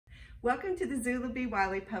Welcome to the Zula B.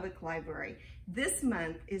 Wiley Public Library. This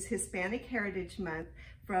month is Hispanic Heritage Month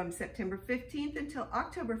from September 15th until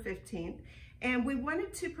October 15th, and we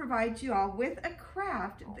wanted to provide you all with a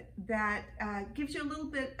craft that gives you a little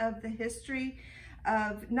bit of the history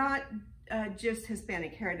of not just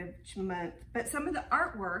Hispanic Heritage Month, but some of the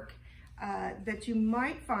artwork that you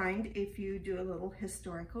might find if you do a little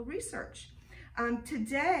historical research.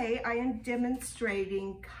 Today I am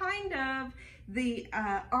demonstrating kind of the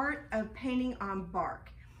art of painting on bark.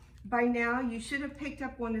 By now you should have picked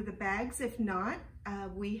up one of the bags. If not,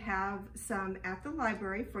 we have some at the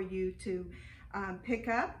library for you to pick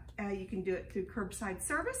up. You can do it through curbside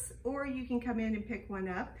service, or you can come in and pick one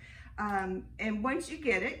up. And once you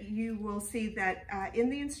get it, you will see that in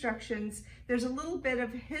the instructions, there's a little bit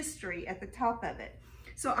of history at the top of it.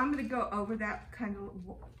 So I'm going to go over that kind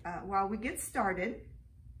of while we get started.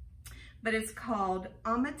 But it's called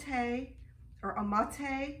Amate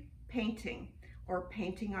painting, or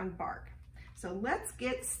painting on bark. So let's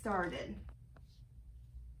get started.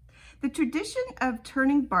 The tradition of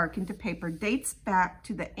turning bark into paper dates back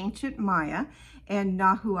to the ancient Maya and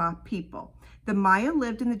Nahua people. The Maya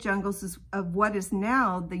lived in the jungles of what is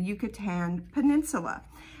now the Yucatan Peninsula.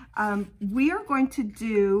 We are going to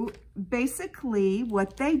do basically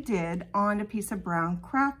what they did on a piece of brown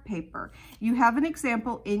craft paper. You have an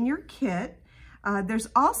example in your kit. There's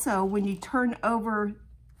also, when you turn over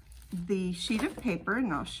the sheet of paper,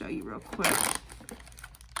 and I'll show you real quick,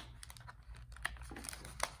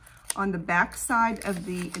 on the back side of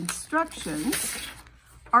the instructions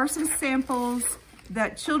are some samples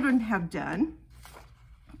that children have done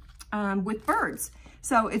with birds.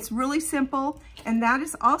 So it's really simple, and that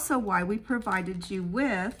is also why we provided you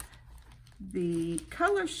with the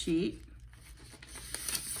color sheet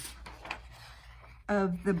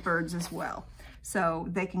of the birds as well. So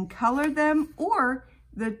they can color them, or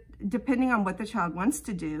depending on what the child wants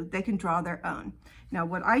to do, they can draw their own. Now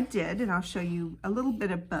what I did, and I'll show you a little bit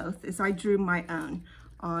of both, is I drew my own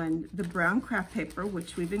on the brown craft paper,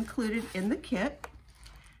 which we've included in the kit,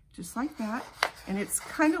 just like that. And it's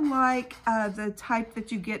kind of like the type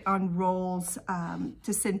that you get on rolls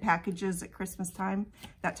to send packages at Christmas time,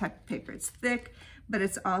 that type of paper. It's thick, but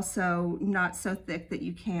it's also not so thick that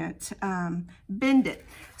you can't bend it.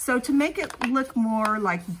 So to make it look more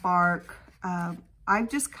like bark, I've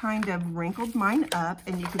just kind of wrinkled mine up,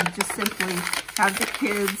 and you can just simply have the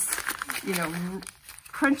kids, you know,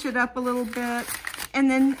 crunch it up a little bit, and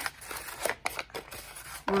then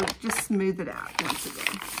we'll just smooth it out once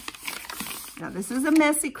again. Now this is a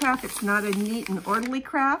messy craft. It's not a neat and orderly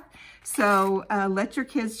craft. So let your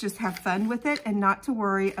kids just have fun with it and not to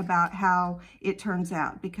worry about how it turns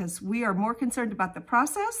out, because we are more concerned about the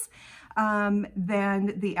process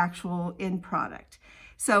than the actual end product.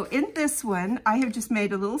 So in this one, I have just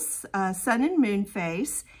made a little sun and moon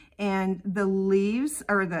face, and the leaves,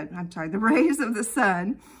 or the rays of the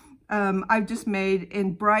sun, I've just made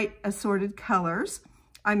in bright assorted colors.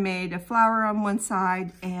 I made a flower on one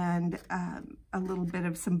side and a little bit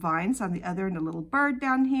of some vines on the other, and a little bird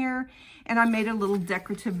down here. And I made a little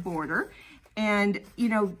decorative border. And, you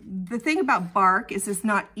know, the thing about bark is it's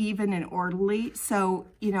not even and orderly. So,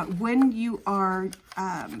 you know, when you are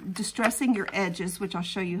distressing your edges, which I'll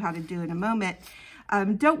show you how to do in a moment,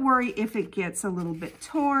 don't worry if it gets a little bit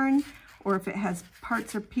torn, or if it has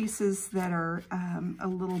parts or pieces that are a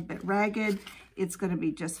little bit ragged. It's going to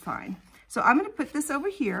be just fine. So I'm going to put this over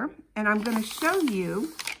here, and I'm going to show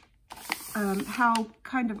you how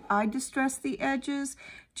kind of I distress the edges.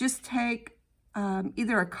 Just take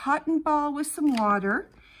either a cotton ball with some water,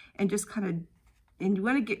 and just kind of, and you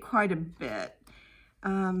want to get quite a bit.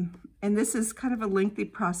 And this is kind of a lengthy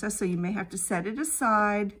process, so you may have to set it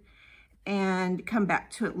aside and come back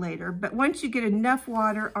to it later. But once you get enough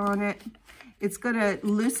water on it, it's going to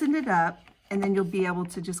loosen it up, and then you'll be able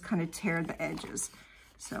to just kind of tear the edges.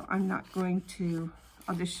 So I'm not going to,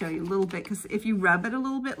 I'll just show you a little bit, because if you rub it a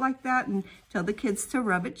little bit like that and tell the kids to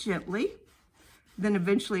rub it gently, then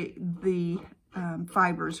eventually the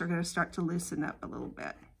fibers are going to start to loosen up a little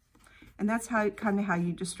bit. And that's how kind of how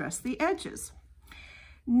you distress the edges.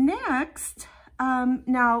 Next,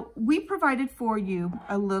 now we provided for you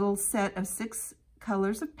a little set of 6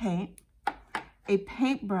 colors of paint, a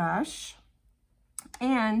paintbrush,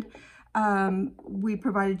 and we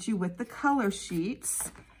provided you with the color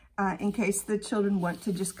sheets in case the children want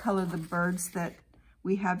to just color the birds that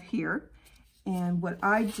we have here. And what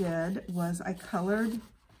I did was I colored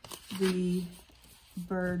the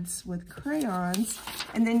birds with crayons,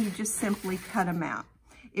 and then you just simply cut them out.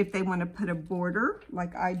 If they want to put a border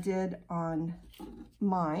like I did on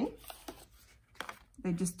mine,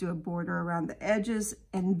 they just do a border around the edges.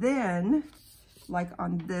 And then, like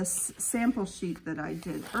on this sample sheet that I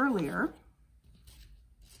did earlier,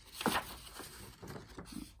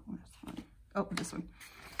 oh, this one.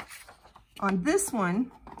 On this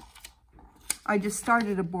one, I just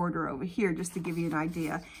started a border over here just to give you an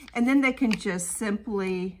idea. And then they can just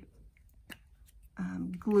simply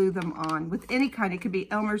glue them on with any kind. It could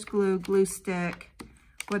be Elmer's glue, glue stick,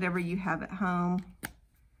 whatever you have at home.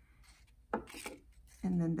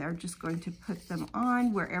 And then they're just going to put them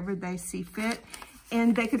on wherever they see fit.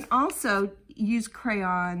 And they can also use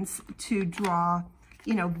crayons to draw,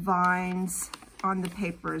 you know, vines on the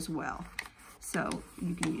paper as well. So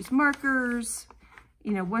you can use markers.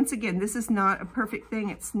 You know, once again, this is not a perfect thing.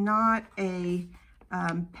 It's not a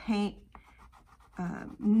paint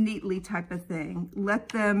neatly type of thing. Let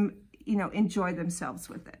them, you know, enjoy themselves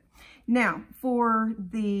with it. Now,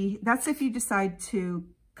 that's if you decide to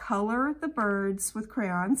color the birds with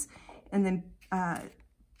crayons and then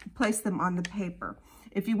place them on the paper.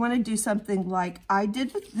 If you want to do something like I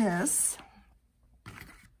did with this,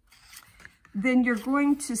 then you're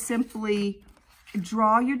going to simply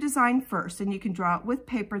draw your design first, and you can draw it with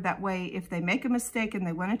paper. That way, if they make a mistake and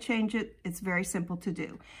they want to change it, it's very simple to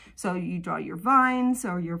do. So you draw your vines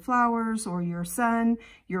or your flowers or your sun,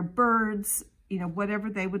 your birds, you know, whatever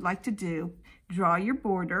they would like to do. Draw your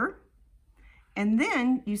border, and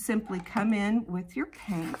then you simply come in with your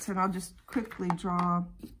paints. And I'll just quickly draw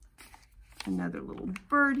another little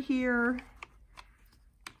bird here.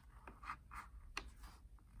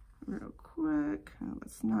 Real quick. Oh,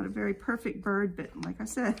 it's not a very perfect bird, but like I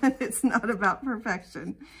said, it's not about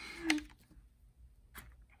perfection.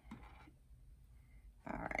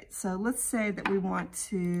 All right, so let's say that we want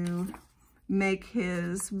to make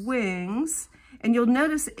his wings, and you'll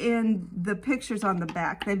notice in the pictures on the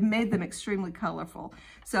back, they've made them extremely colorful.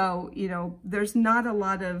 So, you know, there's not a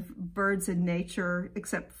lot of birds in nature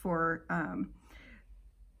except for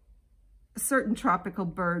certain tropical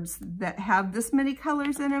birds that have this many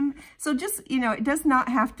colors in them. So just, you know, it does not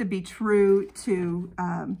have to be true to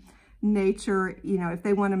nature. You know, if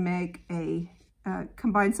they want to make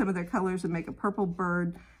combine some of their colors and make a purple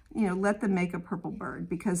bird, you know, let them make a purple bird,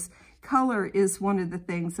 because color is one of the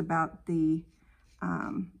things about the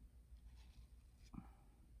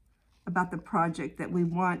project that we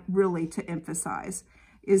want really to emphasize,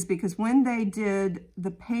 is because when they did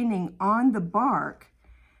the painting on the bark,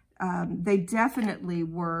 they definitely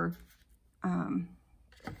were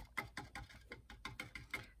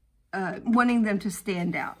wanting them to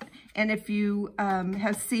stand out. And if you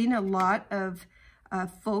have seen a lot of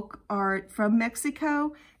folk art from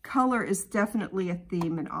Mexico, color is definitely a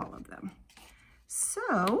theme in all of them.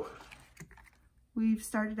 So we've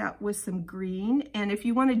started out with some green, and if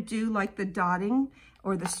you want to do like the dotting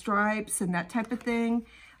or the stripes and that type of thing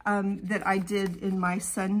that I did in my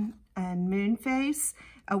sun and moon face,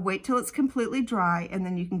 wait till it's completely dry, and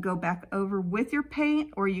then you can go back over with your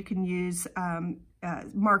paint, or you can use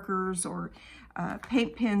markers or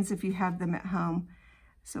paint pens if you have them at home.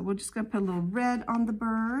 So we're just going to put a little red on the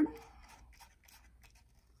bird.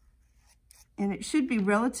 And it should be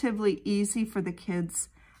relatively easy for the kids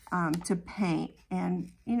to paint.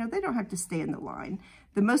 And, you know, they don't have to stay in the line.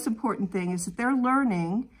 The most important thing is that they're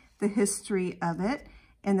learning the history of it,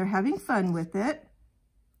 and they're having fun with it.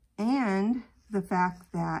 And the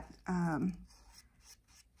fact that,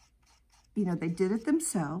 you know, they did it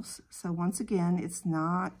themselves. So once again, it's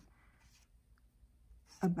not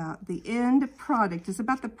about the end product. It's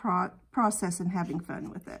about the process and having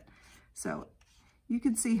fun with it. So you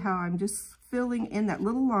can see how I'm just filling in that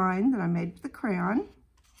little line that I made with the crayon.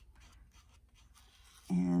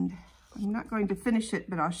 And I'm not going to finish it,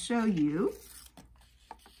 but I'll show you,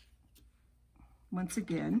 once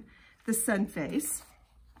again, the sun face.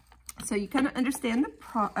 So you kind of understand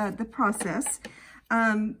the process.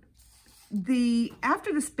 After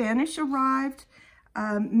the Spanish arrived,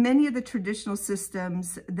 many of the traditional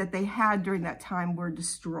systems that they had during that time were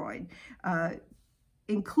destroyed,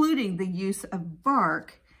 including the use of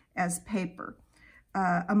bark as paper.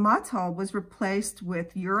 Amate was replaced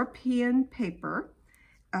with European paper.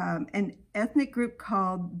 An ethnic group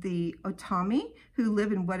called the Otomi, who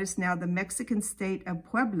live in what is now the Mexican state of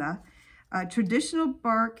Puebla. Traditional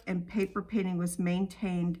bark and paper painting was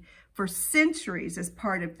maintained for centuries as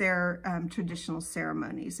part of their traditional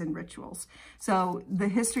ceremonies and rituals. So the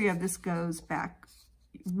history of this goes back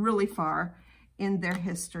really far in their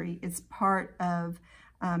history. It's part of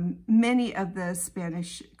many of the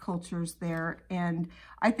Spanish cultures there. And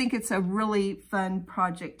I think it's a really fun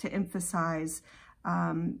project to emphasize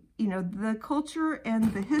you know, the culture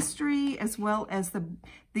and the history, as well as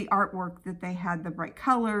the artwork that they had, the bright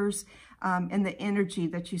colors, and the energy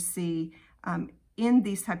that you see in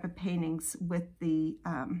these type of paintings with the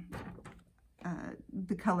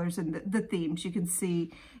colors and the themes. You can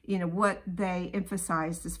see, you know, what they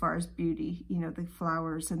emphasized as far as beauty, you know, the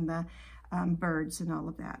flowers and the birds and all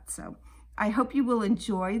of that. So I hope you will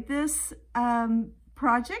enjoy this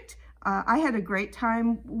project. I had a great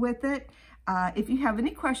time with it. If you have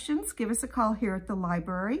any questions, give us a call here at the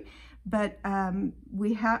library. But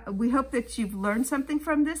we hope that you've learned something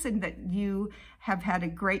from this and that you have had a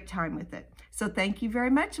great time with it. So thank you very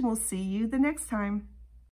much, and we'll see you the next time.